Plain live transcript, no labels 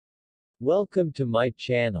Welcome to my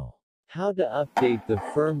channel. How to update the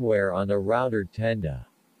firmware on a router Tenda.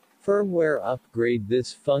 Firmware upgrade.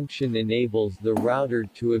 This function enables the router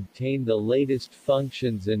to obtain the latest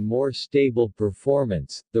functions and more stable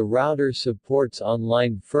performance. The router supports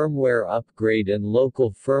online firmware upgrade and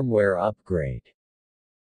local firmware upgrade.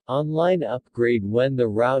 Online upgrade. When the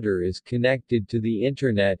router is connected to the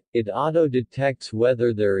internet, it auto-detects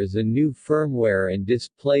whether there is a new firmware and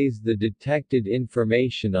displays the detected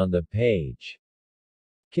information on the page.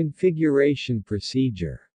 Configuration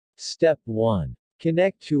procedure. Step 1.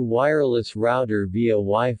 Connect to wireless router via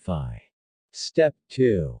Wi-Fi. Step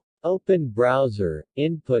 2. Open browser,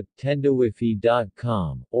 input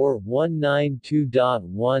tendawifi.com or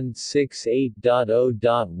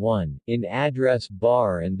 192.168.0.1 in address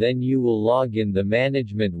bar, and then you will log in the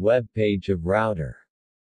management web page of router.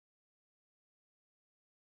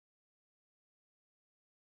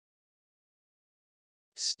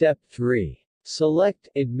 Step 3. Select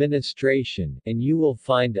Administration and you will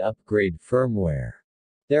find Upgrade Firmware.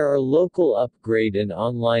 There are local upgrade and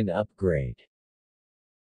online upgrade.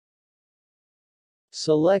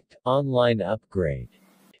 Select Online Upgrade.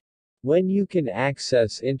 When you can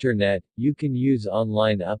access internet, you can use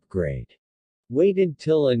online upgrade. Wait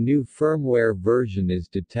until a new firmware version is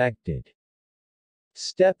detected.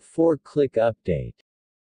 Step 4. Click Update.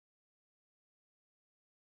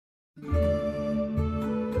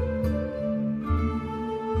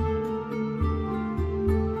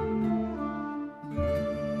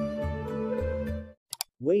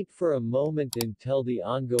 Wait for a moment until the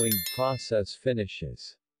ongoing process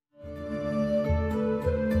finishes.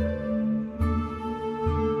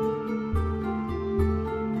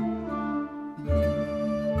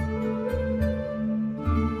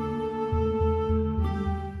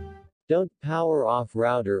 Don't power off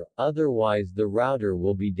router, otherwise the router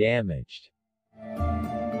will be damaged.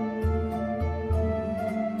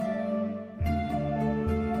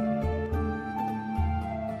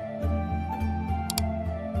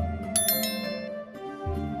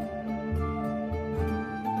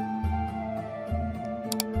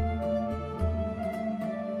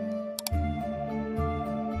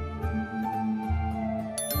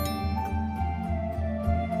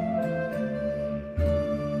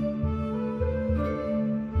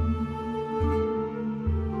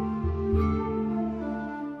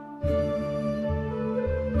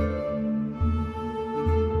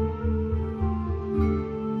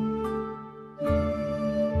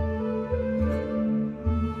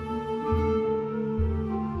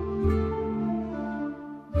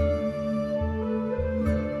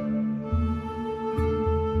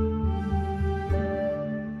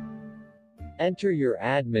 Enter your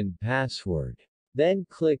admin password. Then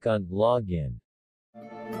click on Login.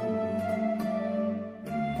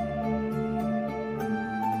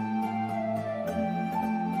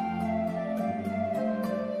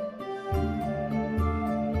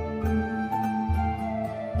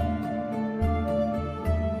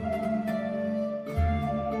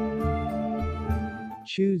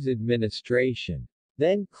 Choose Administration.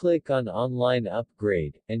 Then click on Online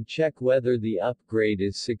Upgrade, and check whether the upgrade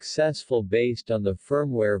is successful based on the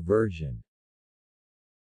firmware version.